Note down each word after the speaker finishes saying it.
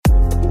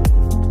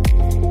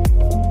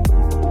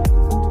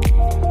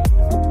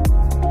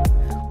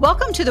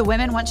Welcome to the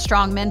Women Want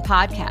Strong Men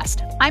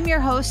podcast. I'm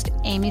your host,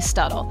 Amy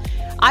Stuttle.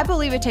 I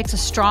believe it takes a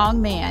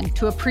strong man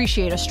to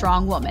appreciate a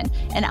strong woman,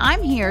 and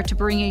I'm here to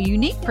bring a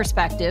unique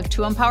perspective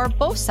to empower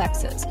both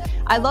sexes.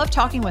 I love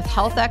talking with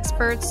health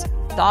experts,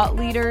 thought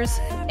leaders,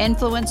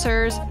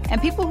 influencers, and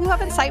people who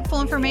have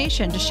insightful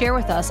information to share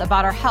with us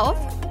about our health,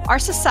 our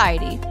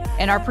society,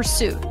 and our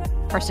pursuit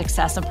for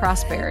success and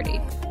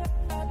prosperity.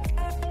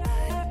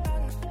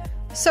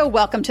 So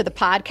welcome to the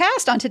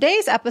podcast. On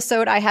today's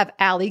episode, I have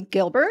Allie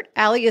Gilbert.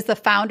 Allie is the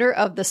founder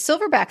of the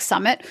Silverback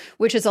Summit,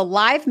 which is a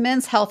live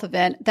men's health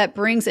event that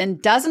brings in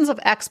dozens of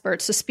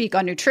experts to speak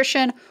on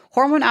nutrition,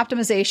 hormone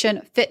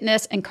optimization,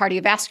 fitness, and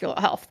cardiovascular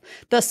health.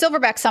 The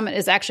Silverback Summit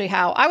is actually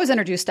how I was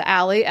introduced to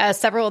Allie, as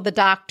several of the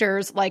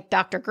doctors like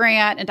Dr.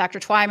 Grant and Dr.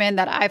 Twyman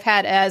that I've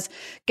had as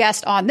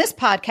guests on this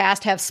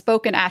podcast have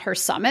spoken at her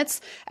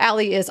summits.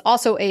 Allie is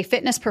also a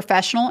fitness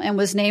professional and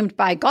was named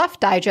by Golf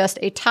Digest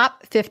a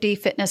top 50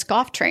 fitness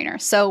golf trainer.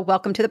 So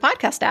welcome to the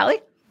podcast,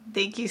 Allie.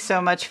 Thank you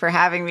so much for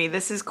having me.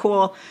 This is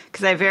cool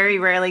because I very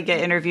rarely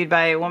get interviewed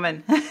by a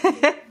woman.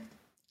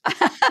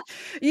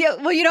 Yeah,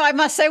 well, I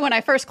must say when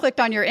I first clicked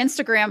on your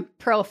Instagram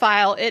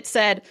profile, it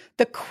said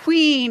the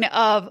queen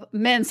of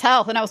men's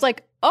health. And I was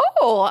like,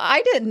 oh,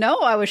 I didn't know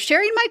I was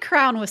sharing my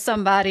crown with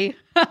somebody.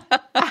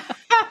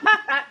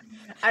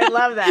 I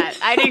love that.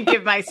 I didn't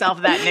give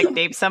myself that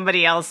nickname.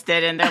 Somebody else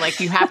did. And they're like,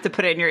 you have to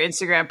put it in your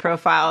Instagram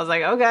profile. I was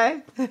like,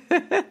 okay.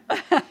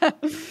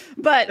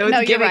 But no,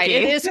 you're right.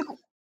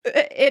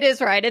 It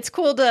is right. It's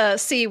cool to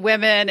see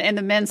women in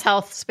the men's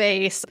health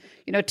space,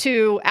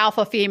 two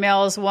alpha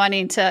females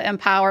wanting to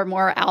empower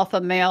more alpha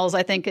males.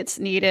 I think it's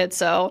needed.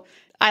 So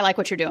I like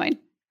what you're doing.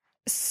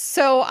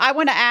 So I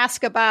want to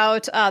ask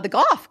about the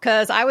golf,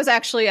 because I was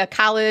actually a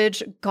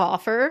college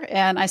golfer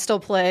and I still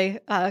play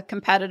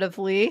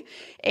competitively.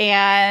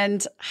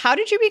 And how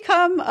did you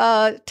become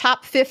a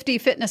top 50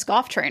 fitness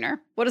golf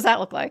trainer? What does that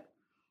look like?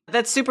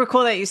 That's super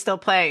cool that you still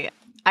play.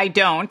 I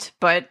don't,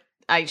 but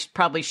I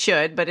probably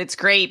should. But it's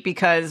great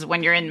because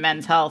when you're in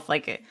men's health,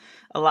 like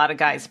a lot of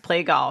guys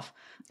play golf.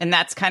 And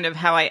that's kind of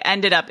how I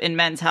ended up in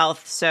men's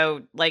health.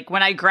 So like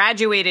when I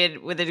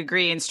graduated with a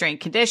degree in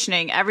strength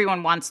conditioning,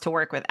 everyone wants to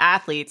work with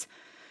athletes.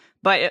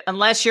 But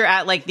unless you're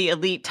at like the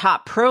elite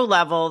top pro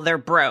level, they're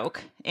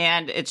broke.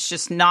 And it's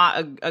just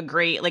not a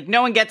great, like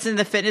no one gets in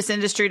the fitness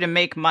industry to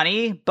make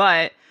money,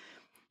 but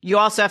you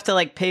also have to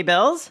like pay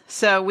bills.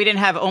 So we didn't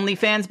have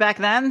OnlyFans back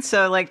then.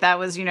 So like that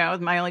was,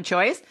 my only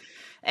choice.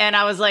 And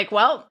I was like,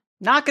 well,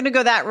 not going to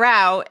go that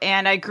route.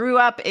 And I grew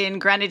up in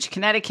Greenwich,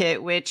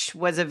 Connecticut, which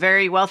was a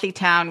very wealthy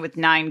town with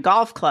 9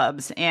 golf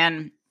clubs.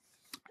 And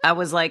I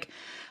was like,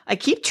 I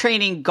keep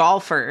training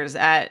golfers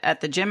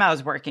at the gym I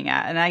was working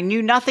at. And I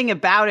knew nothing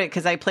about it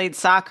because I played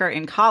soccer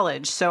in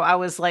college. So I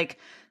was like,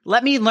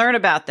 let me learn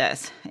about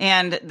this.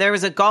 And there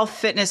was a golf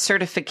fitness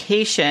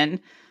certification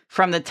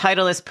from the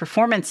Titleist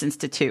Performance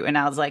Institute. And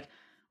I was like,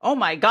 oh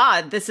my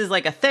God, this is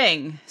like a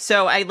thing.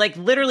 So I like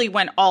literally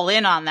went all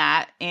in on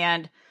that.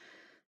 And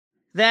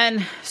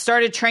then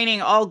started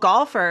training all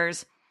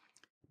golfers,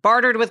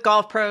 bartered with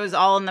golf pros,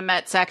 all in the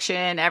Met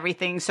section,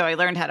 everything. So I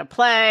learned how to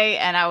play.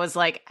 And I was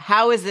like,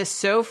 how is this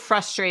so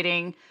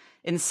frustrating?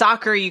 In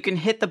soccer, you can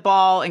hit the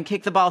ball and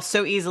kick the ball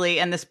so easily,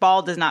 and this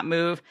ball does not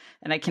move,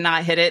 and I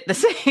cannot hit it the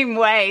same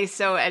way.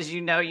 So as you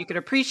know, you could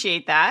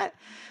appreciate that.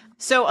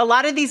 So a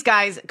lot of these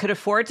guys could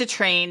afford to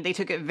train. They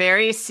took it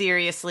very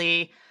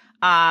seriously.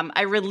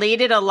 I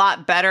related a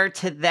lot better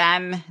to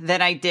them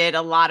than I did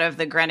a lot of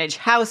the Greenwich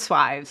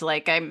housewives.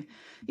 Like I'm,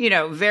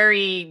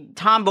 very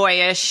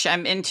tomboyish.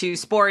 I'm into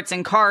sports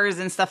and cars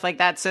and stuff like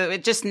that. So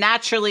it just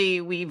naturally,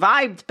 we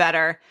vibed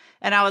better.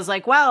 And I was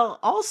like, well,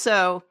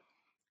 also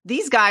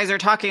these guys are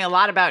talking a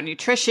lot about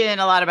nutrition,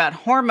 a lot about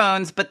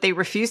hormones, but they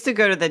refuse to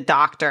go to the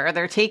doctor.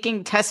 They're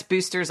taking test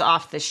boosters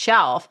off the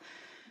shelf.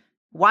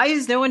 Why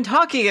is no one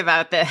talking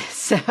about this?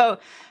 So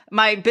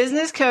my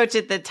business coach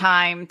at the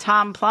time,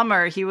 Tom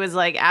Plummer, he was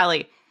like,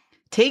 Allie,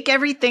 take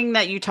everything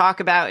that you talk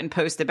about and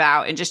post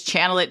about and just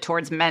channel it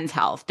towards men's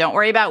health. Don't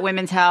worry about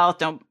women's health.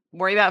 Don't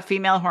worry about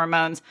female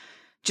hormones.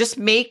 Just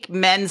make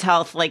men's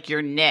health like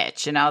your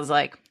niche. And I was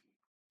like,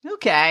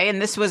 okay.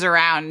 And this was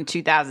around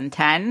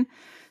 2010.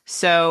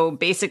 So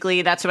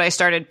basically that's what I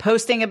started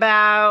posting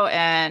about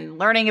and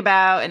learning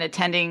about and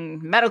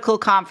attending medical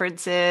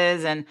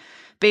conferences and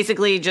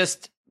basically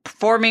just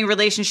forming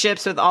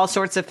relationships with all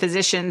sorts of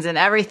physicians and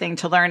everything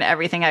to learn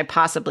everything I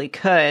possibly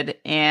could.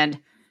 And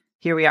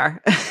here we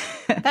are.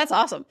 That's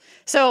awesome.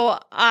 So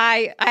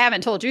I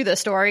haven't told you this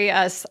story,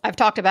 as I've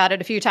talked about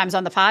it a few times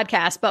on the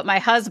podcast, but my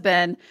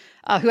husband,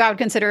 who I would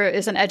consider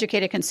is an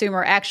educated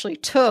consumer, actually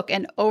took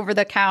an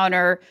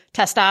over-the-counter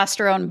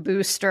testosterone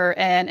booster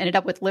and ended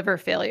up with liver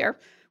failure.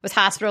 Was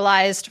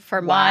hospitalized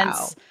for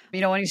months.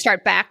 When you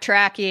start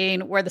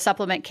backtracking where the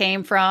supplement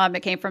came from,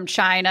 it came from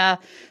China.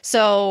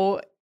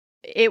 So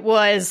it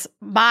was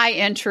my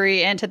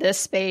entry into this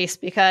space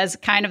because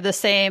kind of the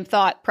same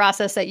thought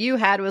process that you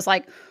had was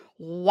like,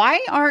 why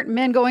aren't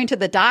men going to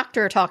the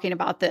doctor talking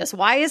about this?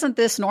 Why isn't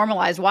this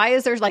normalized? Why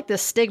is there like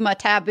this stigma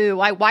taboo?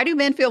 Why do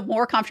men feel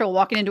more comfortable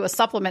walking into a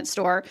supplement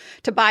store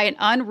to buy an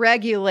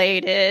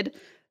unregulated,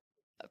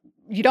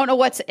 you don't know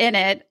what's in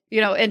it,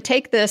 and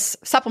take this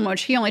supplement,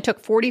 which he only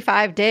took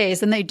 45 days,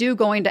 than they do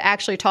going to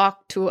actually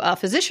talk to a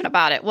physician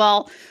about it?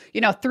 Well,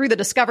 through the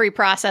discovery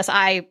process,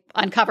 I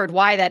uncovered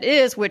why that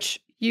is,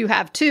 which you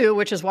have too,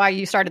 which is why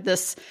you started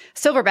this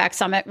Silverback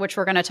Summit, which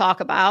we're going to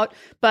talk about.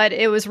 But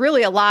it was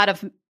really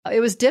it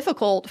was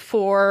difficult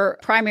for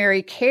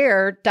primary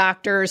care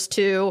doctors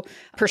to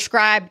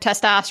prescribe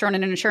testosterone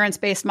in an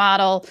insurance-based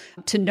model,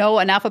 to know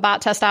enough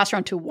about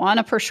testosterone to want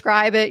to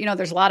prescribe it.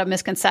 There's a lot of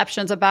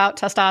misconceptions about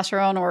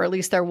testosterone, or at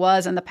least there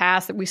was in the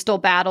past. That we still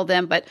battle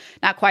them, but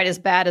not quite as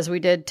bad as we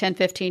did 10,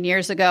 15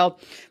 years ago.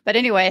 But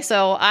anyway,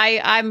 so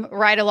I'm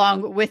right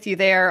along with you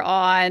there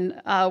on,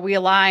 we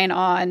align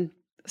on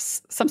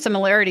some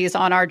similarities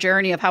on our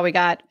journey of how we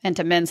got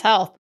into men's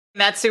health.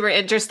 That's super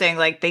interesting.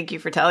 Thank you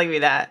for telling me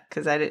that,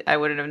 because I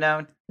wouldn't have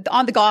known.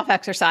 On the golf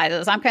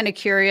exercises, I'm kind of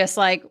curious,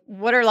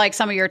 what are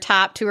some of your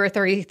top 2 or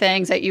 3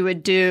 things that you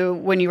would do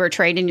when you were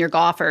training your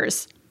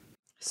golfers?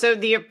 So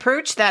the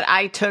approach that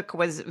I took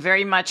was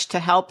very much to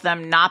help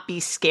them not be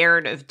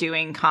scared of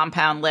doing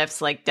compound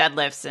lifts like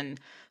deadlifts and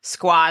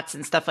squats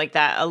and stuff like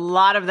that. A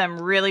lot of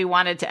them really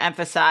wanted to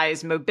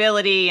emphasize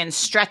mobility and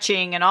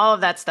stretching and all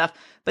of that stuff,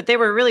 but they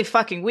were really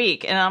fucking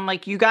weak. And I'm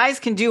like, you guys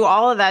can do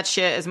all of that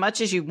shit as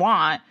much as you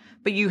want,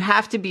 but you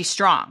have to be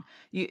strong.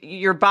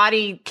 Your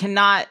body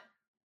cannot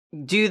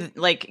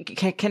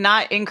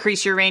cannot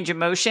increase your range of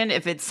motion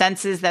if it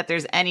senses that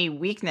there's any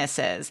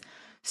weaknesses.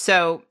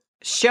 So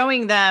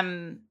showing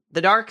them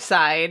the dark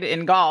side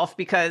in golf,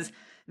 because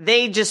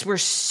they just were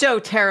so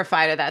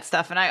terrified of that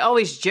stuff. And I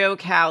always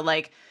joke how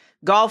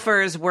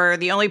golfers were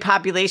the only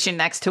population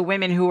next to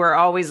women who were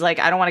always like,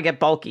 I don't want to get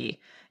bulky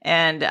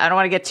and I don't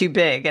want to get too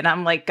big. And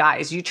I'm like,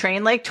 guys, you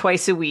train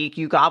twice a week,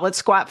 you goblet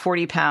squat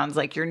 40 pounds,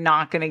 you're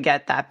not going to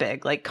get that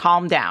big.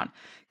 Calm down.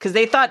 Because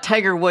they thought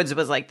Tiger Woods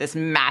was this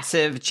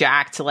massive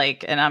jacked,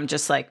 and I'm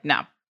just like,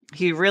 no,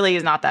 he really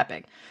is not that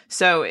big.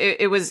 So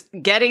it was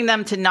getting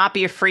them to not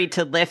be afraid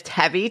to lift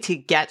heavy, to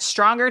get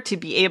stronger, to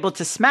be able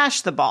to smash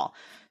the ball.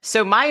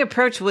 So my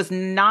approach was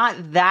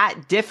not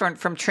that different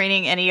from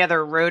training any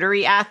other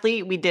rotary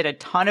athlete. We did a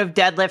ton of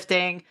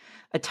deadlifting,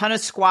 a ton of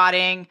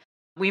squatting.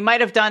 We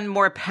might have done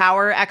more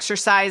power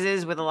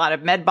exercises with a lot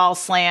of med ball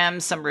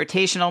slams, some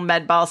rotational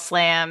med ball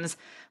slams,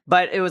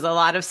 but it was a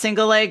lot of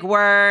single leg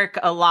work,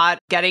 a lot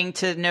getting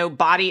to know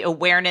body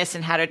awareness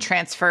and how to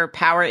transfer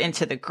power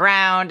into the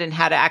ground and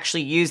how to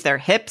actually use their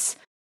hips,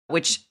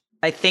 which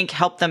I think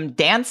helped them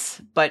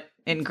dance. But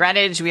in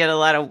Greenwich, we had a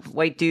lot of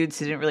white dudes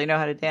who didn't really know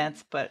how to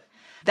dance, but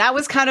that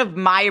was kind of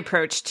my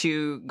approach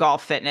to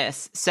golf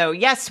fitness. So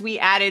yes, we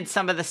added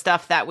some of the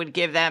stuff that would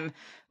give them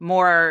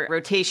more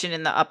rotation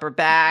in the upper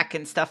back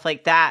and stuff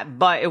like that,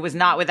 but it was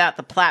not without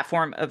the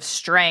platform of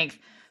strength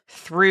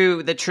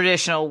through the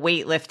traditional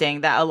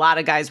weightlifting that a lot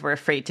of guys were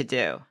afraid to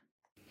do.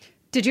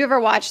 Did you ever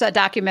watch that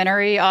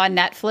documentary on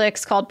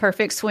Netflix called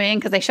Perfect Swing?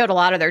 Because they showed a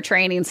lot of their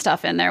training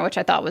stuff in there, which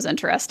I thought was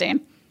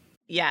interesting.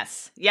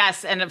 Yes.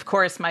 And of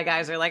course, my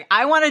guys are like,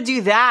 I want to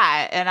do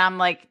that. And I'm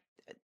like,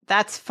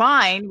 that's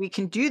fine. We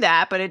can do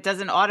that, but it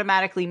doesn't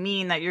automatically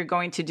mean that you're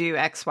going to do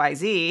X, Y,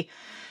 Z.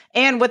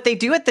 And what they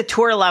do at the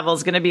tour level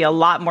is going to be a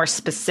lot more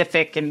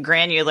specific and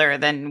granular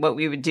than what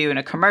we would do in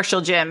a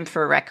commercial gym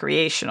for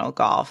recreational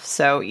golf.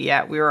 So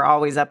yeah, we were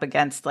always up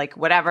against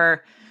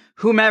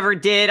whomever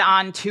did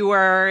on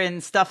tour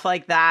and stuff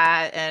like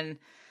that. And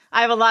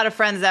I have a lot of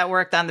friends that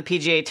worked on the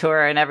PGA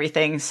Tour and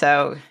everything.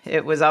 So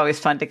it was always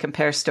fun to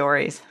compare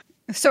stories.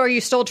 So are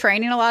you still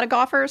training a lot of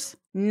golfers?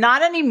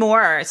 Not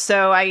anymore.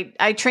 So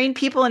I train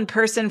people in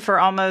person for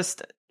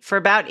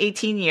about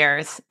 18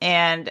 years.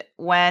 And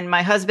when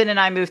my husband and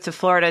I moved to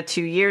Florida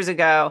 2 years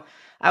ago,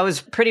 I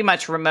was pretty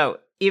much remote.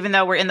 Even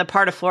though we're in the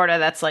part of Florida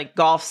that's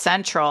golf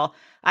central,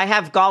 I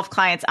have golf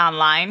clients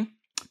online,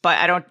 but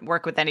I don't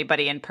work with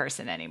anybody in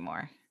person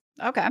anymore.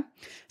 Okay.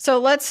 So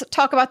let's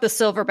talk about the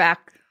Silverback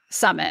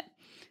Summit.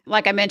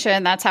 Like I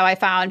mentioned, that's how I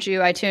found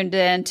you. I tuned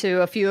in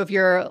to a few of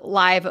your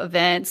live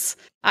events.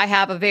 I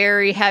have a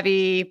very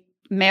heavy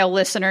male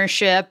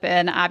listenership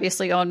and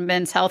obviously own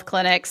men's health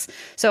clinics.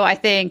 So I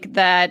think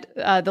that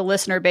the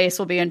listener base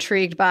will be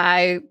intrigued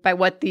by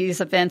what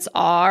these events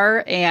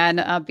are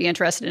and be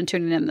interested in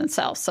tuning in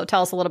themselves. So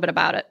tell us a little bit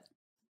about it.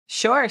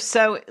 Sure.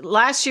 So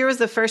last year was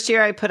the first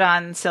year I put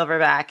on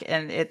Silverback,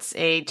 and it's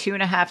a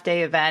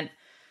 2.5-day event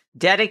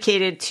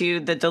dedicated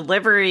to the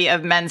delivery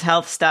of men's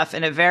health stuff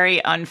in a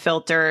very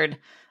unfiltered,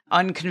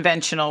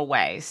 unconventional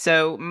way.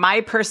 So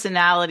my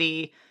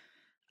personality,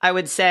 I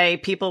would say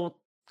people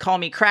call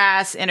me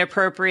crass,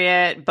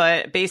 inappropriate,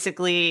 but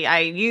basically I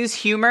use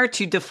humor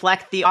to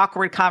deflect the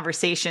awkward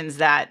conversations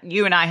that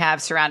you and I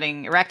have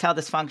surrounding erectile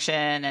dysfunction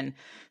and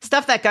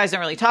stuff that guys don't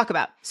really talk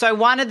about. So I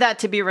wanted that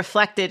to be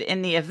reflected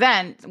in the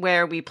event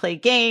where we play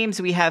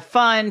games, we have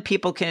fun,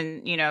 people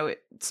can,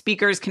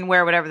 speakers can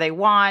wear whatever they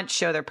want,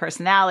 show their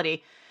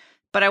personality.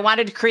 But I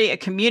wanted to create a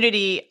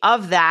community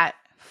of that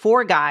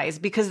for guys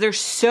because there's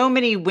so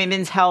many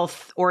women's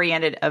health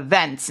oriented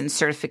events and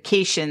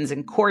certifications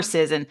and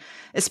courses. And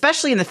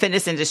especially in the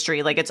fitness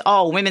industry, like it's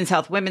all women's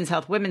health, women's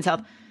health, women's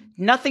health.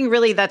 Nothing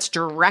really that's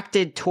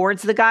directed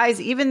towards the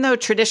guys, even though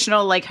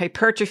traditional like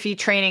hypertrophy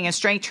training and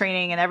strength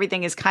training and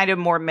everything is kind of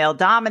more male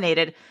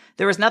dominated.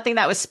 There was nothing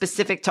that was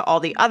specific to all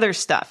the other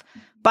stuff.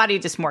 Body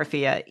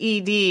dysmorphia,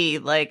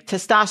 ED, like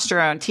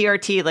testosterone,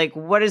 TRT, like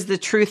what is the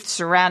truth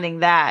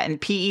surrounding that,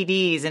 and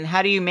PEDs, and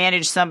how do you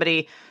manage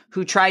somebody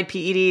who tried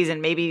PEDs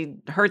and maybe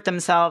hurt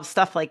themselves,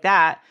 stuff like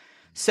that.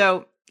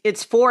 So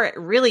it's for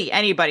really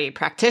anybody,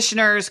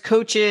 practitioners,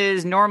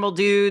 coaches, normal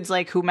dudes,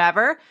 like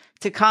whomever,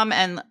 to come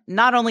and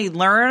not only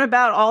learn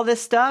about all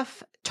this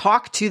stuff,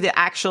 talk to the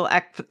actual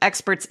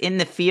experts in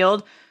the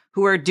field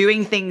who are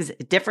doing things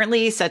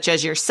differently, such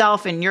as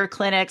yourself in your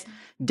clinics,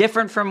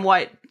 different from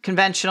what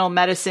conventional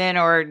medicine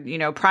or,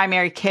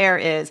 primary care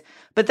is,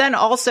 but then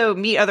also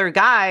meet other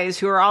guys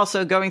who are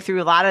also going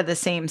through a lot of the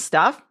same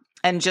stuff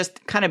and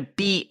just kind of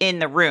be in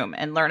the room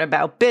and learn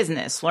about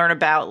business, learn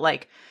about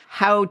like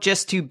how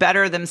just to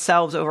better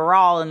themselves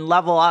overall and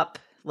level up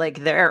like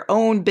their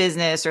own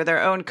business or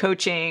their own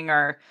coaching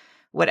or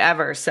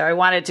whatever. So I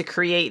wanted to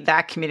create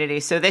that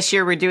community. So this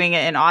year we're doing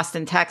it in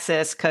Austin,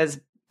 Texas, because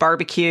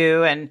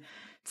barbecue and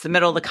it's the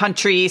middle of the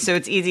country. So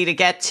it's easy to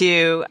get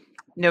to.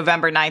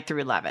 November 9th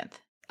through 11th.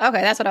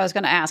 Okay, that's what I was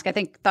going to ask.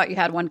 Thought you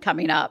had one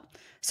coming up.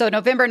 So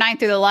November 9th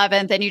through the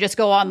 11th, then you just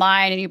go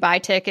online and you buy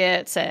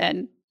tickets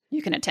and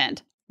you can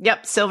attend.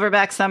 Yep,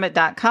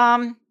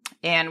 silverbacksummit.com.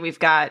 And we've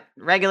got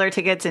regular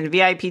tickets and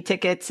VIP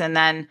tickets. And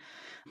then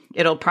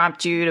it'll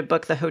prompt you to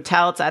book the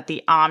hotel. It's at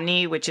the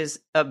Omni, which is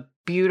a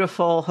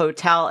beautiful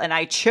hotel. And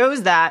I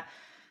chose that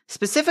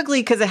specifically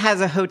because it has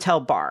a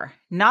hotel bar.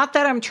 Not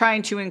that I'm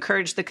trying to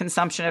encourage the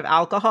consumption of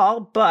alcohol,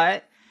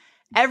 but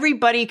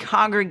everybody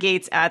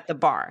congregates at the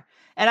bar.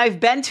 And I've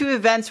been to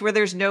events where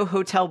there's no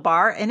hotel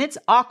bar and it's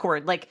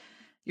awkward. Like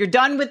you're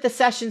done with the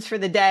sessions for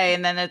the day.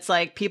 And then it's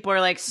like, people are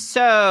like,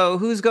 so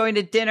who's going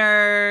to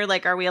dinner?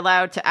 Like, are we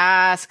allowed to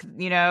ask?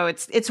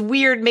 It's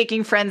weird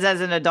making friends as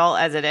an adult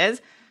as it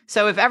is.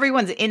 So if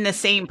everyone's in the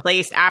same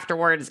place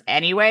afterwards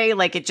anyway,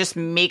 like it just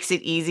makes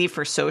it easy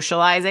for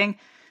socializing.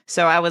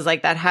 So I was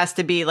like, that has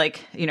to be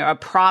like, a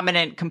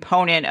prominent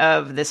component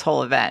of this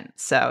whole event.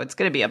 So it's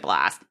going to be a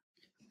blast.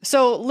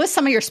 So list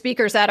some of your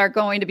speakers that are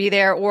going to be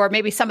there, or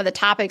maybe some of the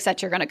topics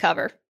that you're going to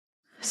cover.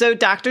 So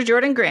Dr.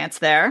 Jordan Grant's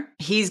there.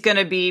 He's going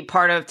to be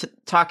part of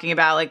talking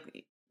about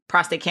like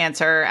prostate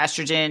cancer,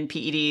 estrogen,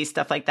 PED,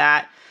 stuff like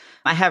that.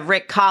 I have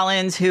Rick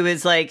Collins, who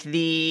is like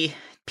the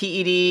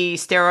PED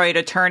steroid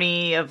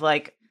attorney of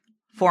like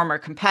former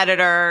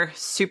competitor,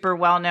 super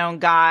well-known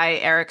guy.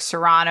 Eric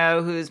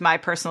Serrano, who's my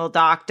personal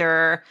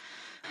doctor.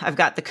 I've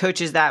got the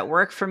coaches that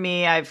work for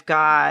me. I've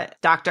got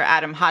Dr.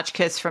 Adam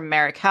Hotchkiss from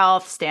Merrick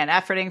Health, Stan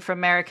Efferding from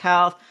Merrick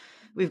Health.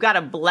 We've got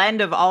a blend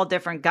of all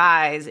different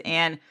guys.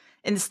 And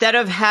instead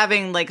of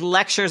having like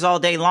lectures all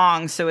day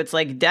long, so it's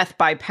like death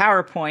by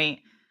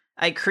PowerPoint,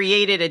 I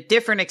created a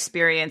different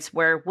experience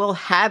where we'll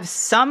have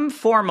some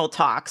formal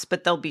talks,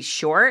 but they'll be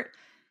short.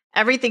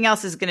 Everything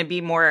else is going to be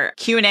more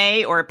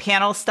Q&A or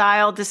panel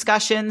style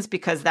discussions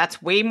because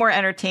that's way more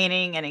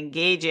entertaining and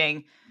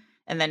engaging.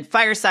 And then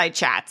fireside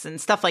chats and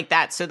stuff like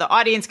that. So the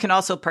audience can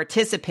also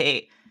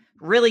participate,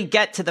 really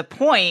get to the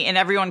point, and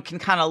everyone can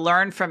kind of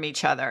learn from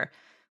each other,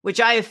 which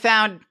I have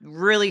found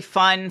really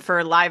fun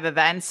for live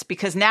events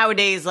because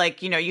nowadays,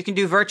 like, you can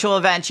do virtual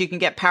events, you can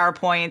get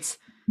PowerPoints,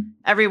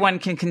 everyone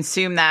can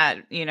consume that,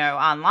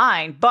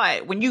 online.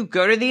 But when you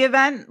go to the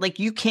event, like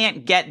you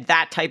can't get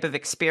that type of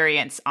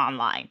experience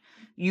online.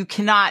 You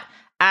cannot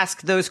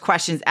ask those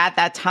questions at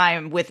that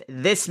time with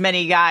this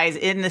many guys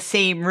in the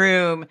same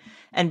room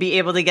and be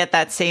able to get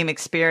that same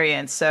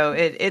experience. So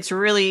it's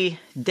really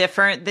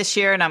different this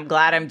year. And I'm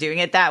glad I'm doing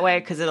it that way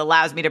because it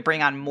allows me to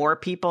bring on more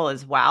people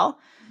as well.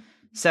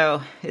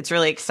 So it's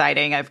really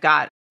exciting. I've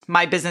got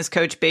my business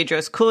coach,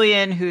 Bedros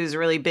Koulian, who's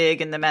really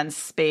big in the men's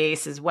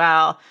space as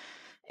well.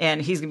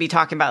 And he's going to be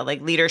talking about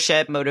like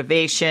leadership,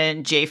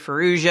 motivation. Jay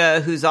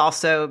Ferrugia, who's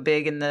also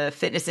big in the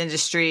fitness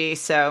industry.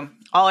 So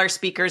all our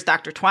speakers,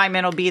 Dr.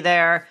 Twyman will be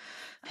there.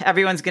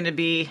 Everyone's going to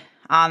be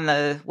on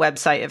the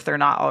website if they're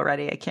not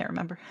already. I can't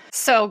remember.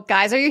 So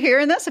guys, are you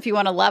hearing this? If you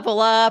want to level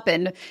up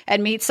and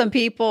meet some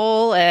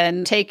people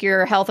and take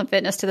your health and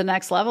fitness to the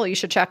next level, you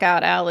should check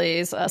out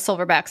Allie's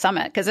Silverback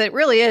Summit because it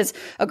really is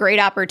a great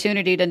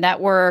opportunity to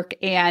network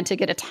and to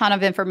get a ton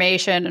of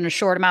information in a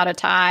short amount of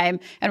time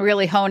and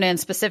really hone in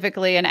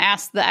specifically and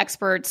ask the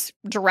experts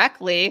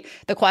directly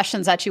the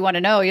questions that you want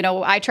to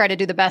know. I try to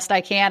do the best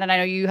I can, and I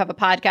know you have a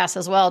podcast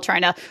as well,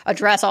 trying to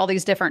address all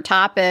these different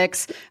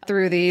topics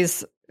through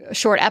these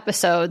short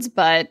episodes,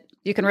 but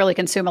you can really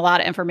consume a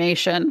lot of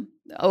information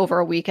over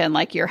a weekend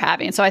like you're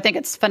having. So I think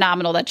it's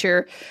phenomenal that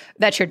you're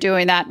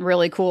doing that, and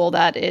really cool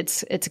that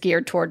it's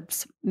geared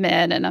towards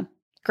men and a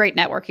great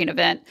networking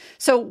event.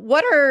 So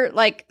what are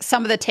like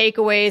some of the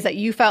takeaways that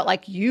you felt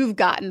like you've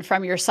gotten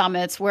from your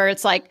summits where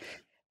it's like,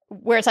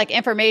 where it's like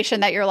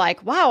information that you're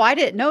like, wow, I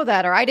didn't know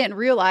that, or I didn't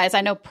realize.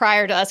 I know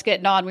prior to us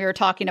getting on, we were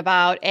talking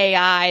about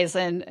AIs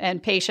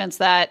and patients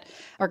that,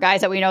 or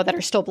guys that we know that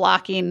are still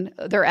blocking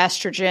their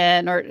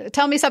estrogen, or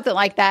tell me something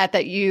like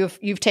that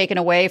you've taken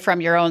away from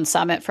your own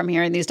summit from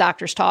hearing these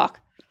doctors talk.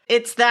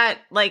 It's that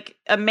like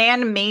a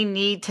man may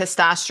need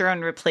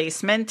testosterone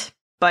replacement,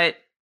 but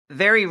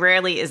very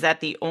rarely is that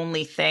the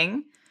only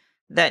thing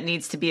that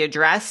needs to be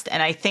addressed.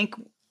 And I think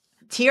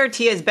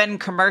TRT has been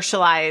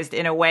commercialized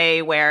in a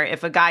way where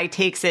if a guy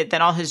takes it,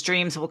 then all his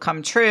dreams will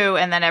come true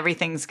and then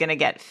everything's going to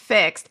get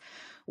fixed.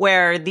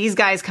 Where these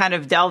guys kind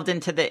of delved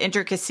into the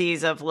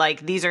intricacies of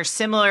like, these are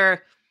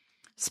similar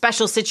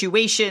special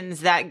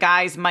situations that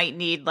guys might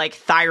need, like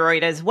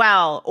thyroid as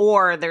well,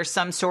 or there's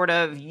some sort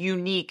of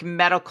unique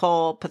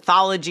medical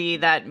pathology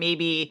that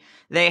maybe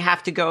they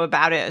have to go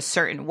about it a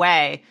certain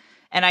way.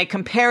 And I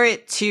compare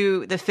it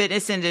to the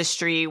fitness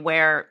industry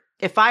where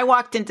if I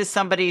walked into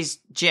somebody's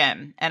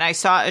gym and I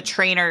saw a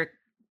trainer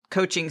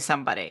coaching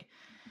somebody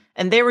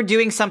and they were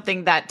doing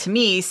something that to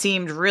me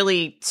seemed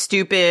really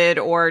stupid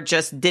or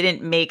just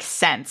didn't make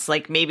sense,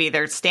 like maybe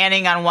they're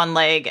standing on one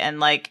leg and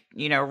like,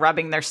 you know,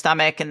 rubbing their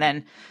stomach and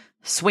then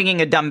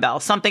swinging a dumbbell,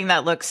 something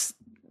that looks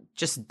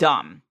just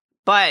dumb.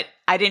 But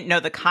I didn't know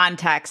the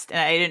context and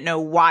I didn't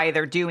know why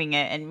they're doing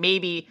it. And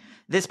maybe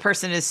this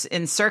person is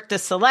in Cirque du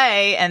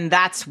Soleil and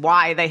that's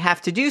why they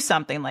have to do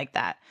something like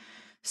that.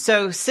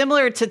 So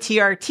similar to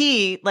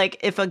TRT,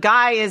 like if a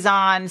guy is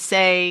on,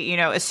 say, you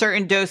know, a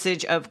certain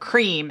dosage of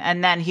cream,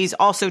 and then he's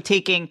also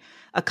taking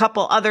a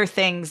couple other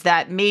things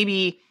that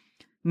maybe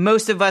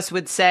most of us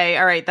would say,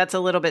 all right, that's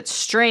a little bit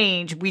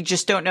strange. We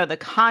just don't know the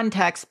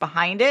context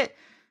behind it.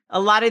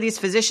 A lot of these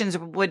physicians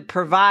would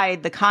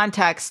provide the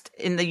context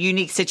in the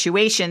unique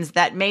situations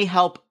that may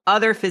help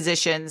other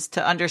physicians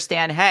to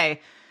understand, hey,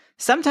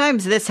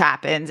 sometimes this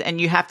happens and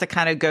you have to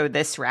kind of go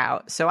this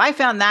route. So I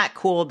found that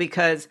cool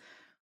because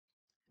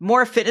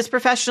more fitness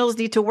professionals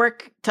need to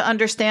work to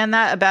understand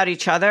that about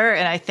each other.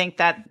 And I think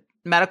that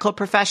medical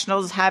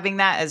professionals having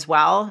that as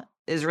well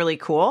is really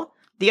cool.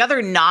 The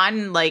other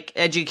like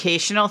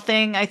educational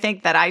thing I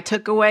think that I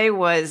took away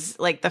was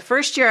like the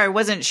first year I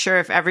wasn't sure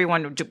if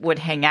everyone would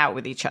hang out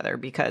with each other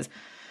because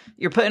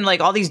you're putting like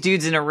all these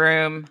dudes in a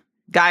room.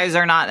 Guys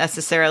are not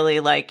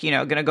necessarily like, you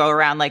know, going to go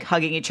around like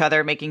hugging each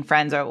other, making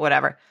friends or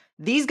whatever.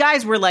 These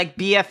guys were like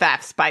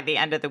BFFs by the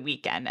end of the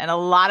weekend. And a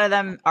lot of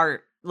them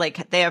are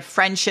like, they have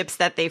friendships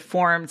that they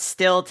formed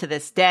still to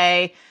this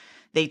day.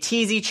 They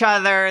tease each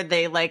other.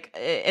 They like,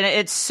 and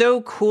it's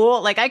so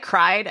cool. Like I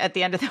cried at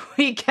the end of the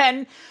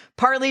weekend,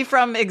 partly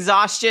from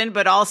exhaustion,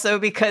 but also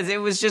because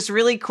it was just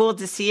really cool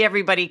to see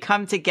everybody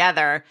come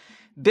together,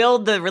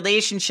 build the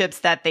relationships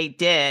that they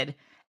did.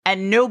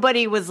 And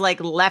nobody was like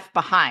left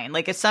behind.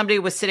 Like if somebody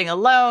was sitting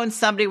alone,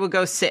 somebody would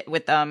go sit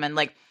with them. And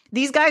like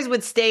these guys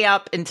would stay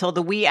up until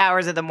the wee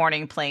hours of the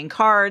morning playing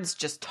cards,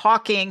 just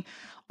talking.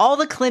 All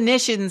the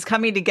clinicians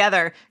coming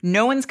together,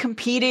 no one's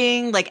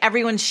competing, like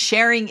everyone's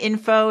sharing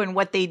info and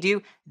what they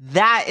do.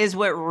 That is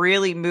what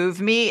really moved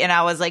me. And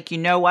I was like, you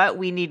know what?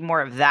 We need more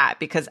of that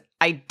because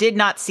I did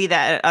not see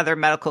that at other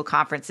medical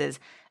conferences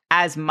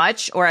as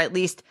much, or at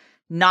least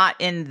not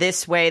in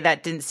this way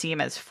that didn't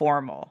seem as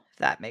formal, if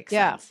that makes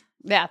sense.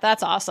 Yeah,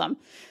 that's awesome.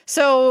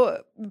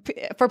 So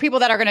for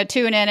people that are going to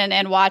tune in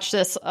and watch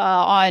this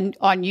on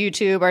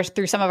YouTube or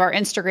through some of our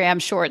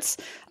Instagram shorts,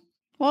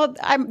 well,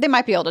 they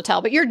might be able to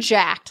tell, but you're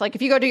jacked. Like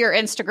if you go to your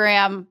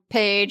Instagram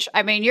page,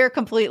 I mean, you're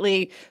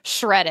completely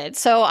shredded.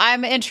 So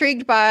I'm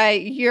intrigued by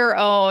your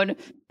own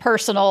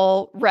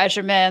personal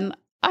regimen.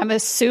 I'm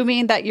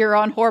assuming that you're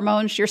on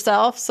hormones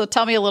yourself. So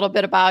tell me a little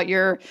bit about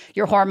your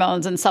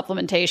hormones and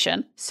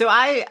supplementation. So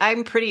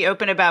I'm pretty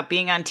open about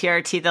being on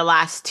TRT the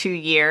last 2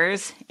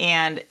 years.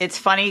 And it's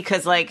funny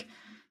because like,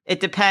 it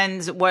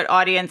depends what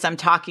audience I'm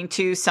talking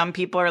to. Some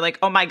people are like,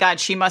 oh my God,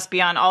 she must be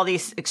on all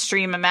these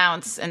extreme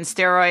amounts and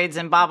steroids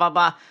and blah, blah,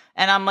 blah.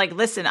 And I'm like,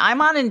 listen,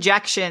 I'm on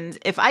injections.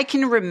 If I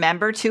can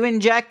remember to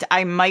inject,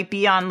 I might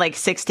be on like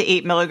 6 to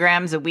 8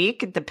 milligrams a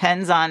week. It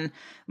depends on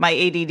my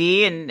ADD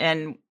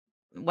and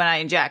when I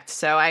inject.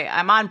 So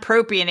I'm on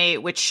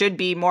propionate, which should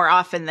be more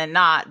often than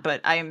not,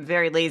 but I am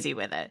very lazy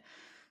with it.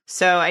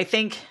 So I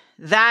think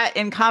that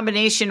in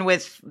combination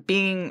with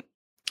being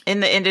in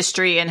the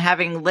industry and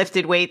having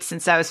lifted weights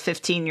since I was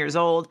 15 years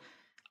old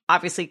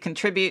obviously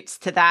contributes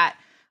to that.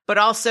 But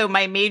also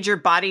my major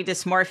body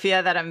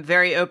dysmorphia that I'm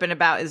very open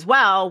about as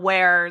well,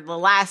 where the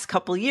last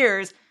couple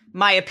years,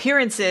 my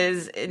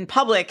appearances in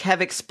public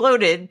have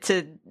exploded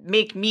to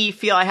make me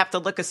feel I have to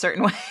look a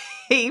certain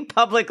way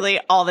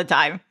publicly all the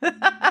time.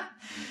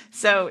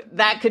 So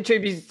that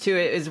contributes to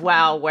it as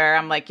well, where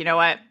I'm like, you know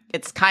what?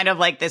 It's kind of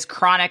like this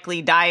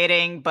chronically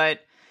dieting,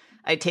 but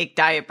I take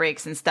diet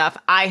breaks and stuff.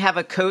 I have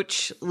a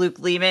coach, Luke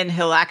Lehman.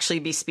 He'll actually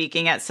be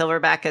speaking at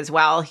Silverback as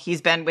well.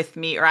 He's been with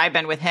me, or I've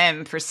been with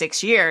him for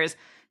 6 years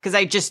because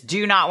I just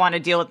do not want to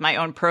deal with my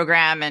own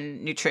program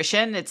and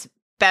nutrition. It's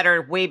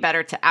better, way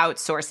better to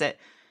outsource it.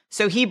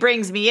 So he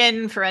brings me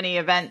in for any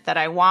event that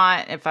I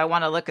want, if I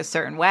want to look a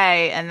certain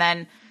way. And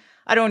then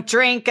I don't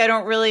drink. I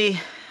don't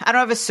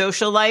have a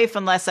social life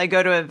unless I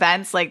go to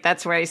events. Like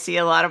that's where I see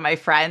a lot of my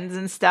friends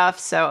and stuff.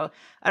 So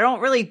I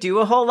don't really do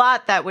a whole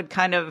lot that would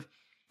kind of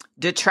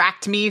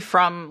detract me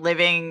from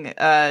living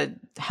a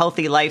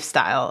healthy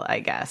lifestyle, I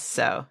guess.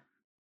 So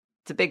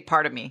it's a big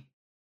part of me.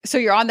 So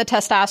you're on the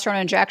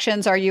testosterone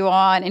injections. Are you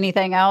on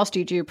anything else? Do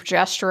you do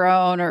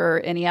progesterone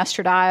or any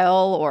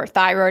estradiol or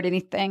thyroid,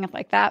 anything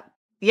like that?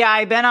 Yeah,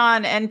 I've been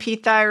on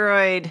NP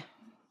thyroid,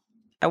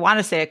 I want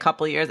to say a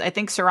couple of years. I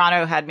think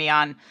Serrano had me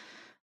on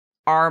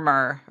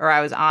Armor, or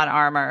I was on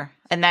Armor.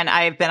 And then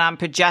I've been on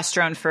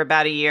progesterone for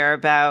about a year,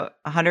 about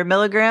 100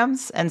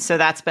 milligrams. And so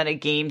that's been a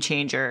game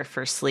changer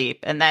for sleep.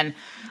 And then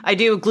I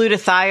do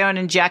glutathione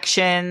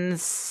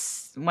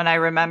injections when I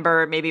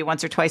remember, maybe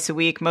once or twice a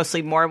week,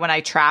 mostly more when I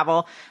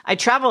travel. I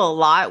travel a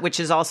lot, which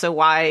is also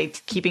why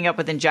keeping up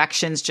with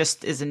injections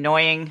just is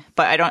annoying,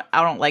 but I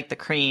don't like the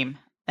cream.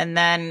 And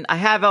then I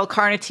have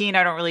L-carnitine.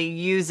 I don't really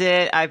use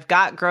it. I've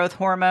got growth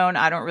hormone.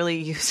 I don't really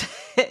use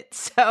it.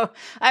 So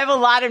I have a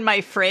lot in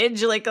my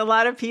fridge, like a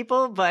lot of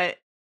people, but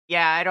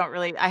yeah,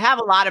 I have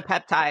a lot of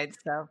peptides.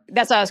 So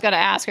that's what I was going to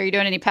ask. Are you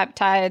doing any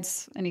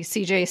peptides, any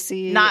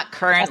CJC? Not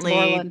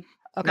currently.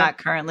 Okay. Not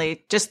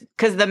currently. Just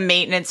because the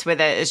maintenance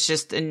with it is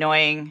just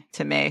annoying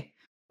to me.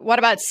 What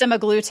about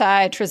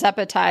semaglutide,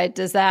 tirzepatide?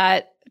 Does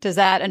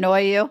that annoy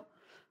you?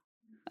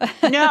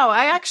 No,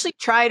 I actually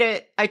tried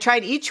it. I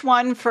tried each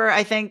one for,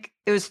 I think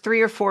it was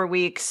 3 or 4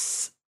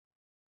 weeks,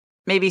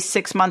 maybe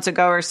 6 months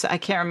ago or so. I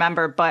can't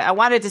remember, but I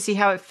wanted to see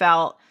how it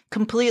felt.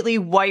 Completely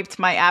wiped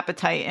my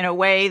appetite in a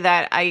way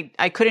that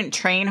I couldn't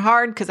train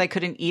hard because I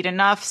couldn't eat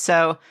enough.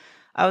 So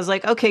I was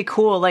like, okay,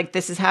 cool. Like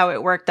this is how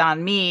it worked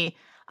on me.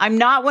 I'm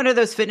not one of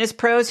those fitness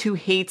pros who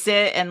hates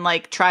it and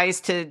like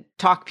tries to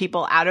talk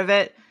people out of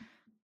it.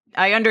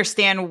 I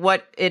understand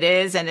what it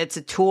is and it's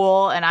a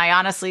tool. And I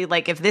honestly,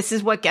 like, if this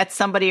is what gets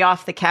somebody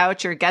off the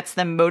couch or gets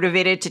them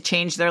motivated to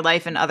change their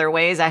life in other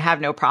ways, I have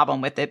no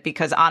problem with it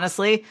because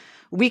honestly,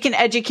 we can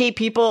educate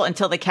people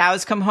until the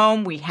cows come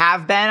home. We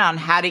have been on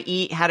how to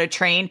eat, how to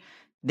train.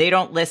 They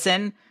don't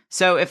listen.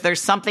 So if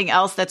there's something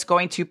else that's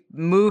going to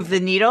move the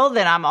needle,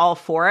 then I'm all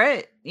for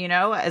it. You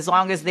know, as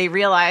long as they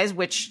realize,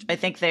 which I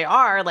think they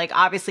are, like,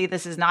 obviously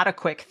this is not a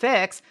quick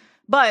fix,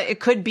 but it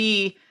could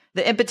be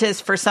the impetus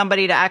for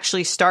somebody to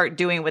actually start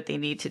doing what they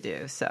need to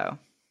do. So,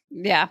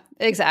 yeah,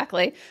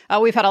 exactly.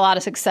 We've had a lot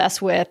of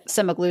success with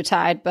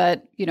semaglutide,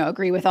 but,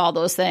 agree with all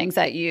those things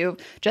that you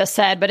just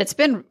said, but it's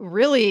been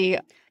really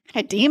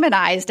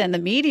demonized in the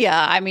media.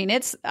 I mean,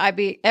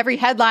 every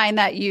headline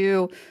that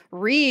you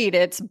read,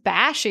 it's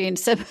bashing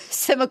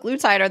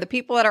semaglutide or the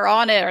people that are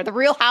on it or the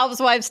Real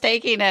Housewives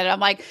taking it. I'm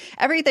like,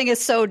 everything is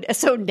so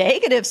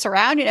negative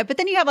surrounding it. But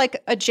then you have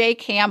like a Jay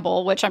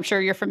Campbell, which I'm sure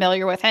you're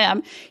familiar with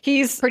him.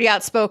 He's pretty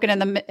outspoken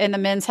in the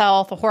men's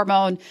health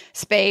hormone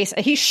space.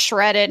 He's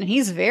shredded and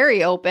he's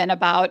very open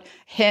about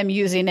him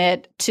using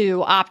it to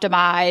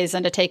optimize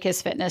and to take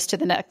his fitness to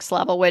the next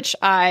level, which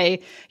I,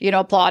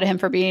 applaud him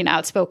for being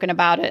outspoken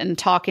about it and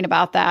talking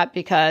about that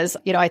because,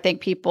 I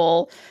think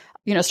people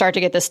start to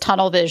get this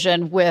tunnel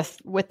vision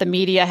with the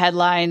media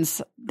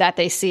headlines that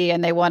they see,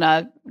 and they want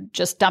to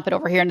just dump it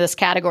over here into this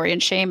category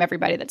and shame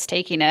everybody that's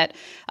taking it.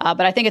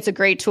 But I think it's a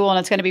great tool, and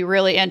it's going to be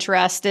really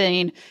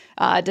interesting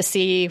to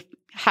see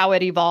how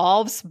it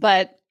evolves.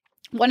 But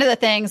one of the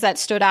things that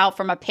stood out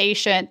from a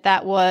patient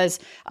that was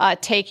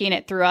taking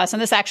it through us,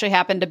 and this actually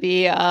happened to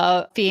be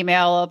a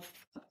female of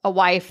a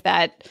wife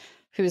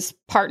whose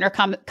partner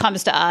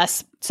comes to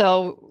us.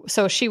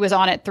 So she was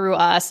on it through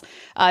us.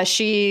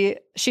 She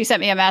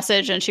sent me a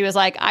message and she was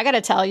like, I got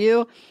to tell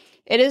you,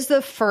 it is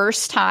the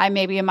first time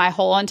maybe in my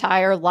whole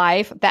entire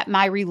life that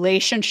my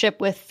relationship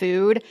with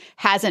food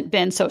hasn't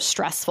been so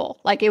stressful.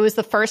 Like it was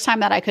the first time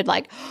that I could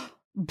like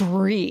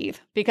breathe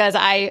because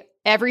I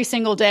every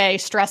single day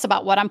stress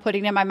about what I'm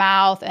putting in my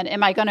mouth and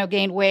am I going to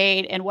gain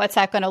weight and what's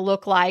that going to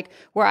look like,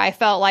 where I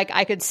felt like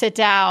I could sit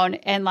down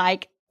and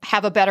like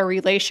have a better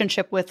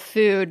relationship with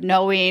food,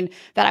 knowing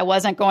that I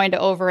wasn't going to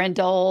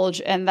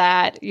overindulge and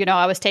that,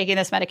 I was taking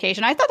this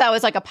medication. I thought that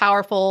was like a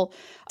powerful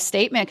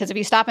statement because if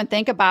you stop and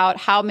think about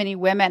how many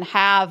women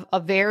have a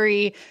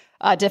very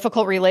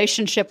difficult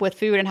relationship with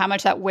food and how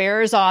much that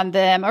wears on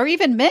them, or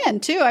even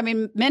men too. I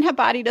mean, men have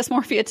body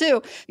dysmorphia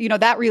too.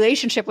 That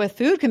relationship with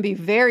food can be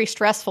very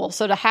stressful.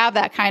 So to have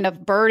that kind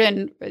of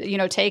burden,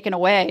 taken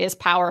away is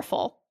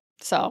powerful.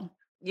 So.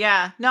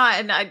 Yeah, no,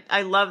 and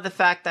I love the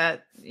fact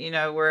that,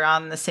 we're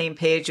on the same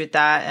page with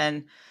that.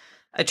 And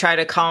I try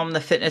to calm the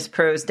fitness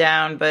pros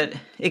down, but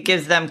it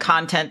gives them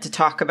content to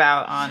talk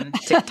about on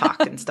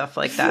TikTok and stuff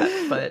like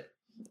that. But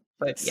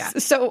yeah.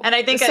 And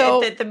I think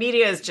that the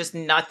media is just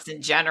nuts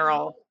in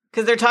general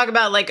because they're talking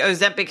about like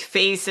Ozempic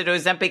face and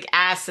Ozempic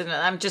ass. And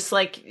I'm just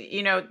like,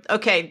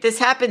 okay, this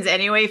happens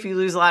anyway if you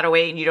lose a lot of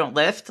weight and you don't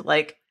lift.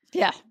 Like,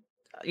 yeah,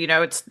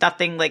 it's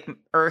nothing like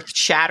earth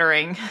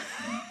shattering.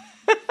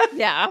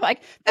 Yeah, I'm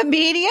like, the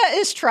media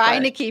is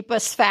trying to keep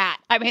us fat.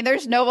 I mean,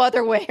 there's no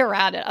other way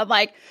around it. I'm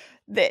like,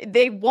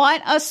 They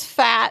want us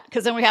fat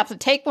because then we have to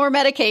take more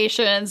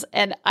medications.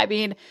 And I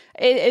mean,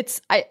 it's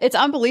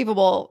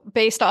unbelievable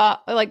based on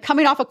like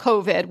coming off of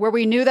COVID, where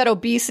we knew that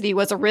obesity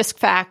was a risk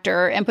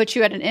factor and put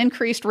you at an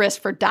increased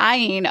risk for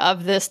dying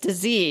of this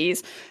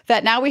disease,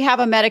 that now we have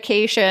a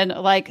medication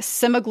like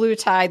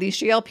semaglutide, these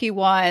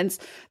GLP-1s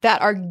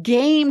that are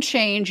game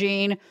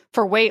changing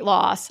for weight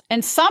loss.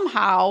 And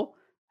somehow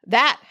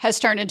that has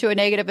turned into a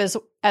negative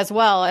as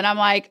well. And I'm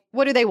like,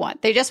 what do they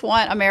want? They just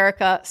want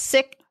America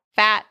sick,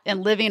 fat,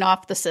 and living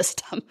off the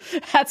system.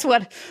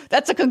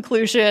 That's a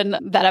conclusion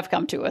that I've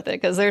come to with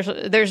it, because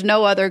there's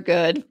no other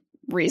good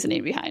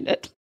reasoning behind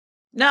it.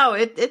 No,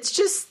 it's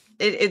just,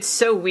 it's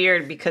so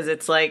weird because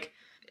it's like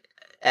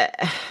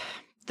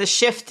the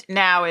shift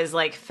now is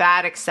like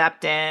fat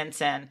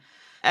acceptance and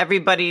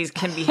everybody's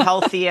can be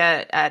healthy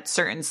at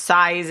certain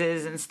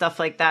sizes and stuff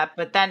like that.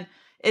 But then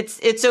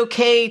it's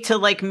okay to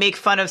like make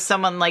fun of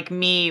someone like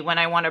me when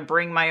I want to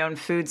bring my own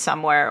food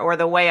somewhere, or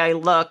the way I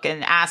look,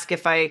 and ask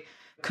if I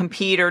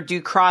compete or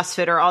do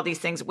CrossFit or all these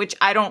things, which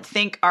I don't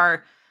think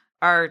are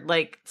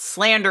like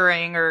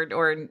slandering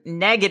or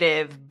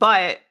negative,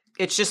 but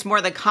it's just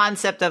more the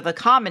concept of the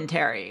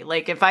commentary.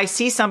 Like if I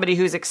see somebody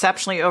who's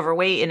exceptionally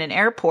overweight in an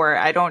airport,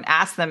 I don't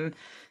ask them,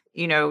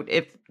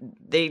 if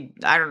they,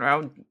 I don't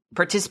know,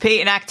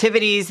 participate in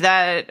activities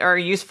that are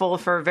useful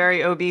for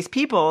very obese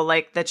people.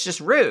 Like that's just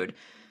rude.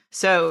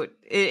 So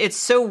it's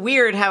so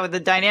weird how the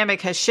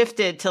dynamic has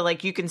shifted to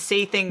like, you can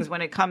say things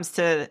when it comes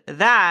to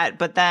that,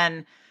 but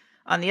then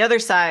on the other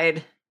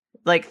side,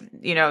 like,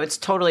 it's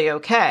totally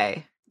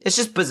okay. It's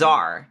just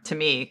bizarre to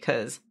me,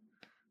 because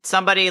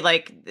somebody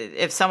like,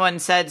 if someone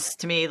says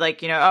to me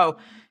like, oh,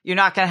 you're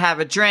not going to have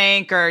a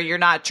drink, or you're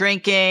not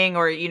drinking,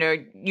 or,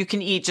 you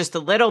can eat just a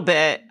little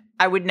bit,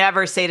 I would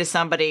never say to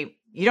somebody,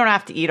 you don't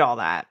have to eat all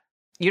that.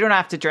 You don't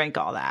have to drink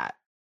all that.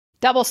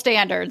 Double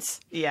standards.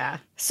 Yeah.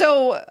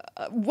 So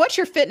what's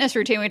your fitness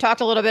routine? We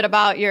talked a little bit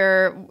about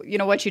your,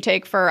 what you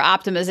take for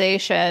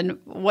optimization.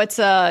 What's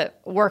a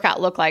workout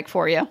look like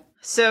for you?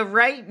 So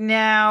right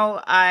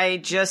now, I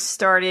just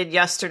started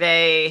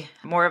yesterday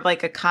more of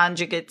like a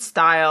conjugate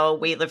style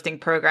weightlifting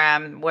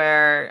program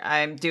where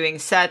I'm doing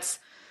sets,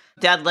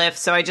 deadlift.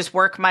 So I just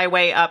work my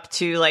way up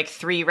to like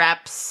 3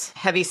 reps,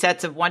 heavy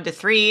sets of 1 to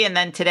 3. And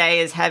then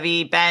today is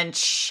heavy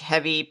bench,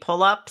 heavy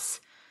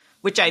pull-ups,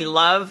 which I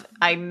love.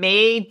 I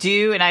may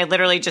do, and I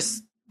literally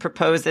just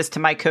proposed this to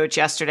my coach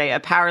yesterday, a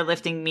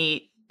powerlifting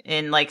meet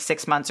in like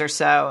 6 months or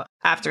so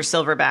after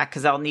Silverback,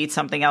 because I'll need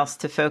something else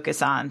to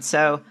focus on.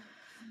 So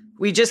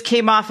we just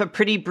came off a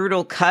pretty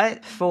brutal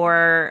cut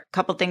for a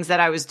couple things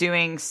that I was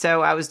doing.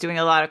 So I was doing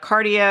a lot of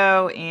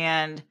cardio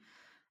and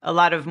a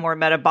lot of more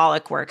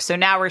metabolic work. So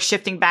now we're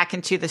shifting back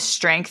into the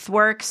strength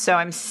work. So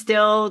I'm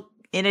still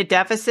in a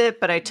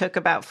deficit, but I took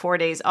about 4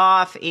 days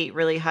off, ate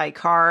really high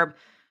carb,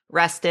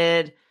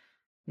 rested.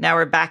 Now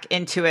we're back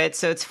into it.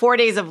 So it's 4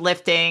 days of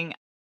lifting,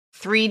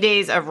 3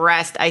 days of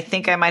rest. I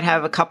think I might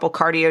have a couple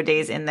cardio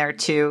days in there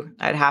too.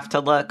 I'd have to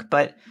look,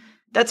 but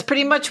that's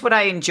pretty much what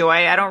I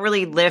enjoy. I don't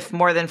really lift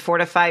more than 4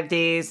 to 5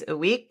 days a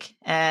week.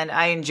 And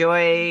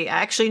I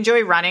actually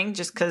enjoy running,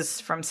 just because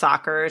from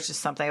soccer, it's just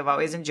something I've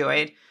always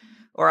enjoyed.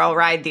 Or I'll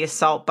ride the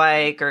assault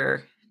bike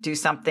or do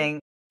something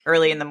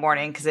early in the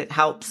morning, because it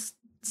helps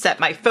set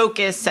my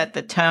focus, set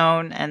the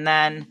tone, and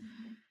then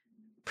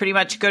pretty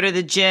much go to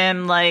the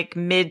gym like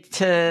mid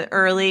to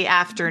early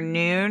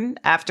afternoon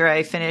after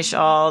I finish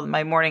all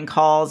my morning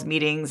calls,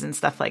 meetings, and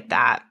stuff like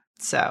that.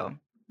 So,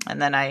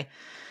 and then I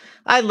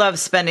love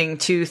spending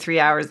 2-3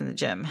 hours in the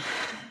gym.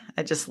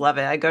 I just love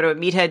it. I go to a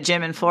meathead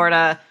gym in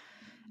Florida.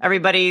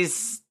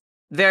 Everybody's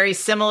very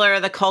similar.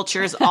 The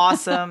culture is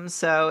awesome.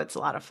 So it's a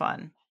lot of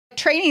fun.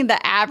 Training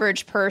the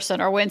average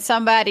person, or when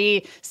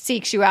somebody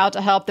seeks you out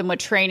to help them with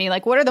training,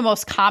 like what are the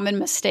most common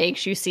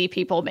mistakes you see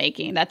people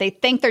making, that they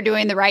think they're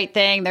doing the right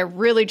thing, they're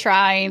really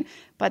trying,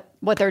 but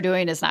what they're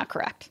doing is not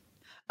correct?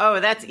 Oh,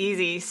 that's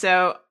easy.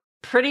 So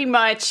pretty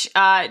much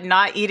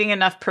not eating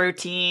enough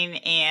protein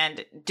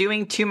and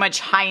doing too much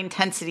high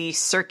intensity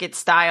circuit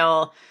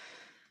style,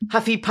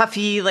 huffy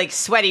puffy, like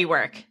sweaty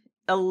work.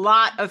 A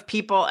lot of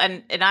people,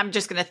 and I'm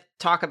just going to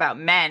talk about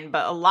men,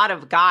 but a lot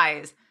of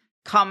guys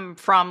come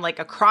from like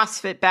a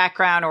CrossFit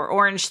background or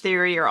Orange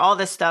Theory or all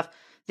this stuff.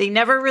 They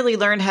never really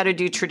learned how to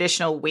do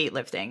traditional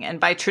weightlifting. And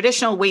by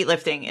traditional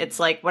weightlifting, it's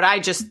like what I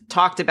just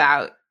talked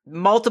about,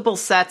 multiple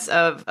sets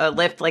of a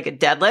lift, like a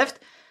deadlift,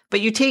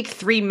 but you take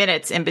 3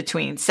 minutes in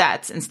between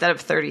sets instead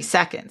of 30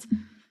 seconds.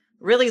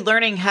 Really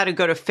learning how to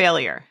go to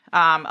failure.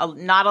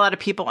 Not a lot of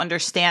people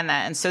understand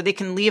that. And so they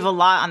can leave a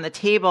lot on the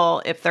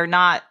table if they're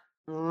not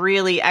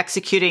really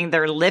executing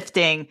their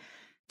lifting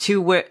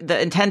to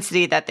the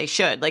intensity that they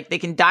should. Like they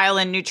can dial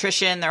in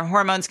nutrition, their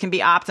hormones can be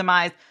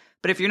optimized.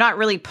 But if you're not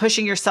really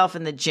pushing yourself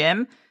in the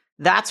gym,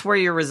 that's where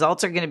your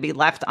results are going to be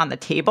left on the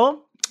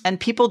table. And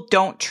people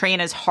don't train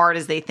as hard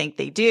as they think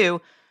they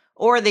do,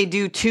 or they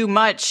do too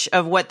much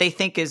of what they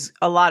think is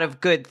a lot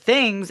of good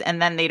things,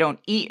 and then they don't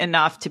eat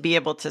enough to be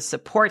able to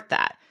support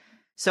that.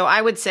 So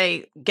I would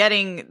say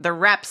getting the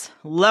reps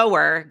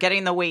lower,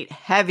 getting the weight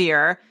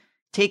heavier,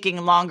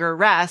 taking longer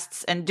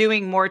rests and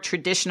doing more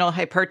traditional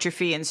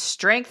hypertrophy and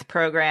strength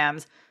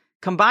programs,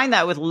 combine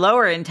that with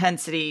lower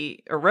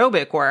intensity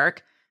aerobic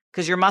work,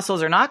 because your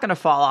muscles are not going to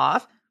fall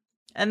off.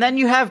 And then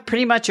you have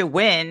pretty much a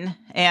win,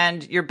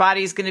 and your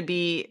body's going to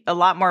be a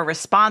lot more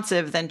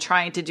responsive than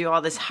trying to do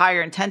all this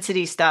higher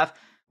intensity stuff,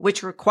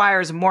 which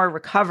requires more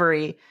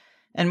recovery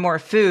and more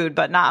food,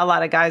 but not a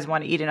lot of guys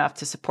want to eat enough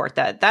to support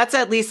that. That's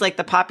at least like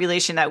the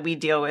population that we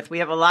deal with. We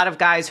have a lot of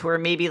guys who are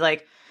maybe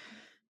like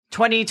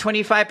 20,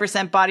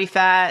 25% body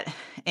fat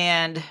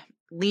and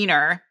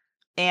leaner,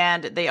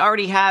 and they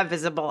already have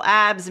visible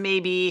abs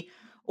maybe,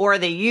 or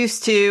they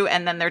used to,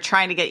 and then they're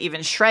trying to get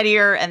even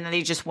shreddier, and then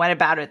they just went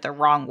about it the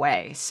wrong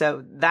way.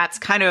 So that's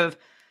kind of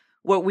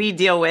what we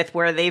deal with,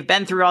 where they've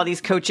been through all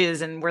these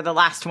coaches and we're the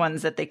last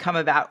ones that they come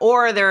about,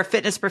 or they're a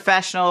fitness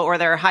professional or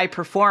they're a high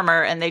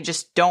performer and they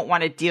just don't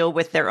want to deal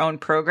with their own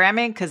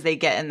programming because they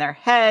get in their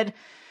head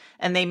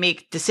and they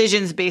make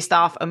decisions based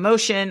off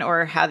emotion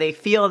or how they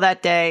feel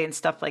that day and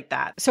stuff like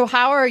that. So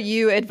how are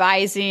you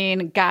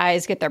advising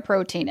guys get their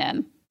protein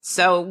in?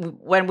 So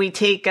when we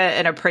take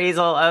an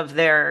appraisal of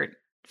their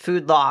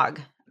food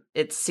log,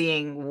 it's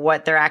seeing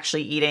what they're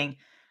actually eating.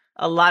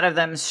 A lot of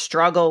them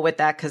struggle with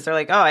that because they're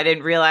like, oh, I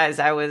didn't realize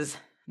I was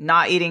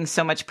not eating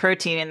so much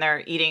protein, and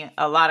they're eating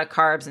a lot of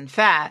carbs and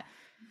fat.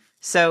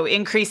 So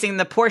increasing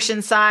the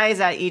portion size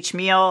at each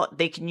meal,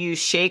 they can use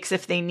shakes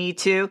if they need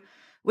to,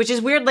 which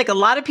is weird. Like a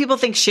lot of people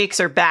think shakes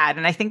are bad.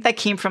 And I think that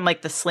came from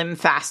like the slim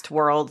fast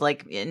world,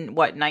 like in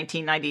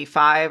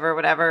 1995 or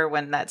whatever,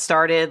 when that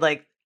started,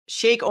 like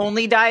shake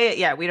only diet.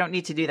 Yeah, we don't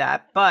need to do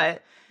that.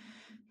 But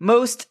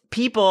most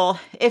people,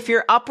 if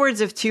you're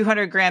upwards of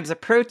 200 grams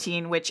of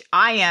protein, which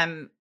I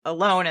am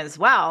alone as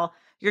well,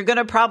 you're going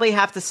to probably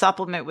have to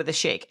supplement with a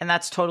shake, and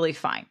that's totally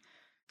fine.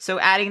 So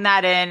adding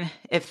that in,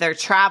 if they're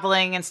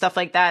traveling and stuff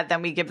like that,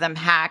 then we give them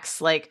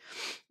hacks. Like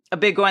a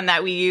big one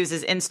that we use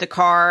is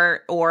Instacart,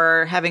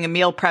 or having a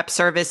meal prep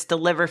service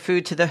deliver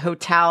food to the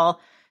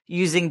hotel,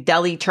 using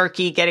deli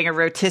turkey, getting a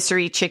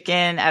rotisserie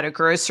chicken at a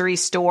grocery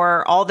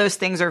store. All those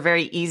things are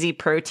very easy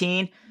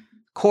protein.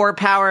 Core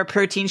Power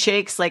protein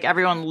shakes, like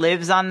everyone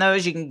lives on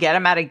those. You can get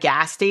them at a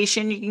gas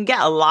station. You can get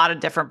a lot of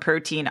different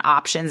protein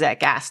options at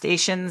gas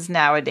stations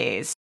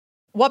nowadays.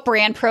 What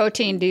brand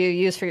protein do you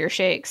use for your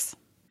shakes?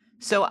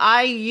 So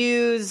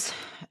I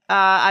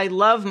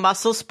love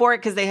Muscle Sport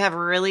because they have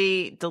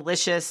really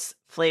delicious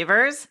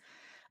flavors,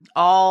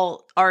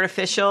 all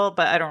artificial,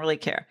 but I don't really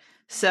care.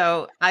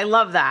 So I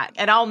love that.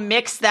 And I'll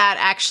mix that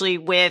actually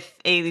with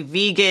a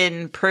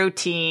vegan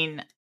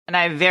protein. And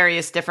I have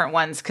various different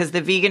ones because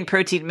the vegan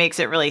protein makes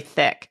it really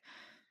thick.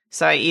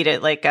 So I eat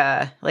it like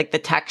the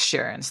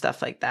texture and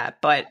stuff like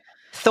that. But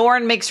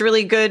Thorne makes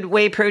really good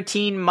whey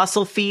protein.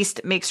 Muscle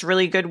Feast makes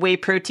really good whey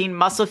protein.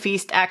 Muscle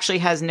Feast actually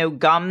has no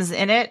gums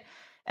in it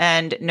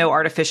and no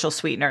artificial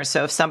sweeteners.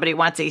 So if somebody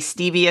wants a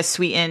stevia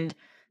sweetened,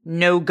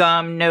 no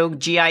gum, no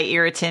GI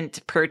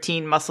irritant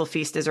protein, Muscle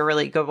Feast is a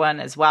really good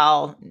one as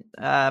well.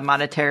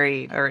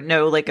 Monetary or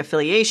no like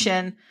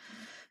affiliation.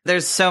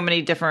 There's so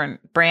many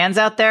different brands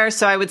out there.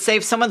 So I would say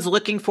if someone's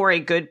looking for a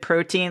good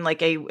protein,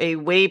 like a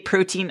whey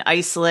protein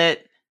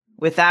isolate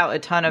without a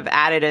ton of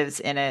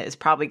additives in it is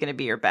probably going to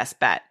be your best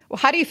bet. Well,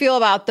 how do you feel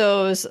about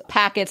those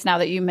packets now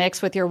that you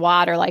mix with your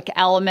water, like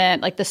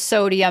Element, like the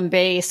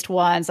sodium-based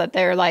ones that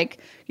they're like,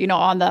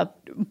 on the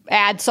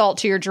add salt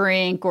to your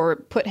drink or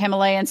put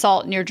Himalayan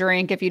salt in your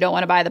drink if you don't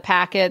want to buy the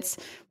packets?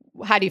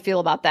 How do you feel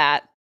about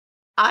that?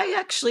 I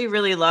actually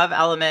really love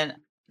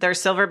Element. They're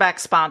Silverback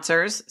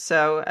sponsors,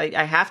 so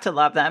I have to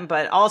love them.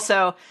 But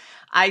also,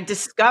 I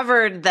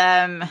discovered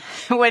them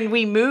when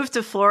we moved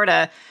to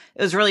Florida.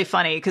 It was really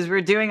funny because we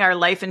were doing our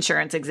life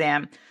insurance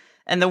exam,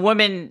 and the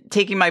woman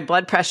taking my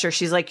blood pressure,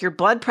 she's like, your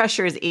blood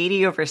pressure is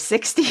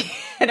 80/60.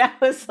 And I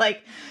was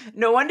like,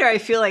 no wonder I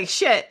feel like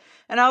shit.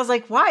 And I was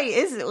like, why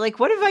is it? Like,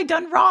 what have I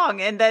done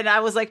wrong? And then I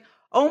was like,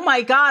 oh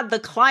my God, the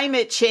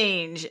climate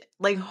change.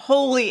 Like,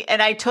 holy.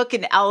 And I took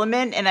an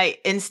Element and I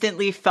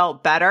instantly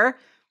felt better.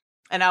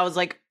 And I was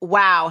like,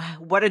 wow,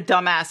 what a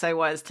dumbass I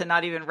was to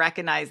not even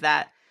recognize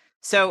that.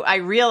 So I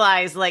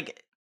realized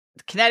like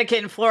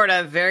Connecticut and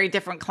Florida, very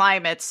different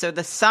climates. So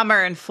the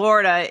summer in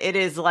Florida, it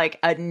is like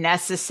a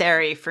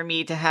necessary for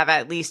me to have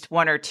at least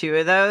one or two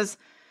of those.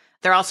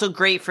 They're also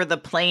great for the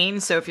plane.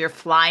 So if you're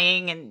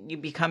flying and you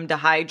become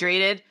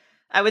dehydrated,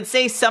 I would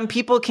say some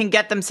people can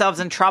get themselves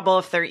in trouble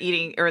if they're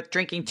eating or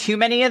drinking too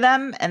many of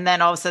them. And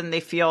then all of a sudden they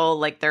feel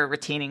like they're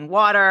retaining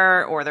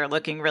water or they're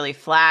looking really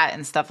flat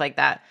and stuff like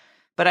that.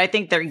 But I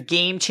think they're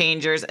game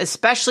changers,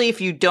 especially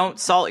if you don't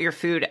salt your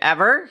food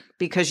ever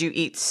because you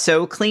eat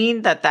so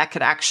clean that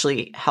could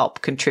actually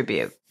help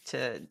contribute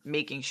to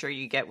making sure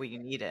you get what you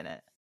need in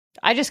it.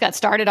 I just got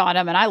started on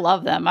them and I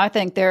love them. I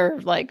think they're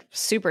like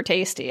super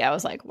tasty. I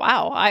was like,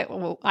 wow,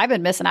 I've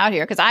been missing out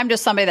here because I'm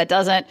just somebody that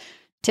doesn't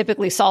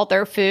typically salt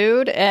their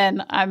food.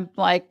 And I'm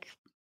like,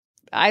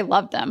 I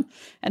love them.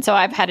 And so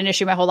I've had an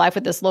issue my whole life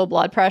with this low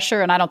blood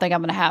pressure. And I don't think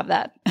I'm going to have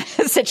that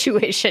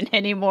situation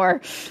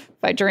anymore if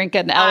I drink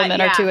an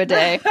Element or two a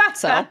day.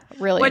 So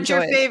really What's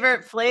enjoy your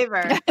favorite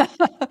flavor?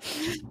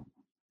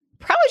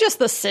 probably just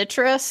the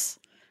citrus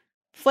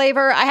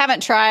flavor. I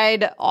haven't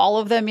tried all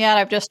of them yet.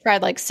 I've just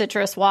tried like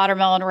citrus,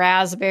 watermelon,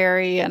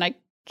 raspberry, and I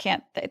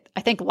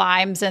think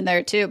lime's in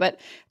there too, but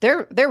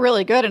they're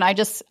really good. And I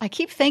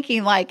keep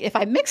thinking like, if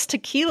I mix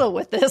tequila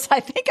with this,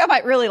 I think I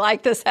might really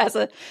like this as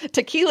a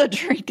tequila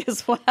drink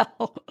as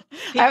well.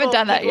 I haven't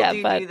done that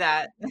yet, but do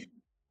that.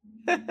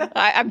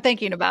 I'm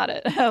thinking about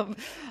it.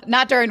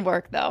 Not during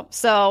work though.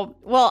 So,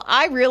 well,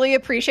 I really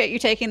appreciate you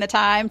taking the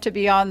time to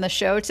be on the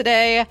show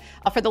today.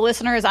 For the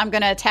listeners, I'm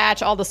going to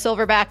attach all the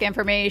Silverback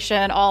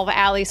information, all of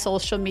Allie's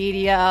social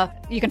media.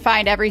 You can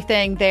find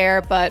everything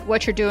there, but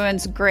what you're doing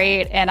is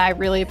great. And I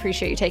really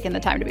appreciate you taking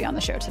the time to be on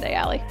the show today,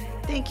 Allie.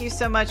 Thank you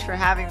so much for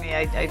having me.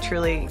 I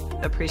truly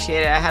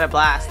appreciate it. I had a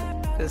blast.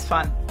 It was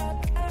fun.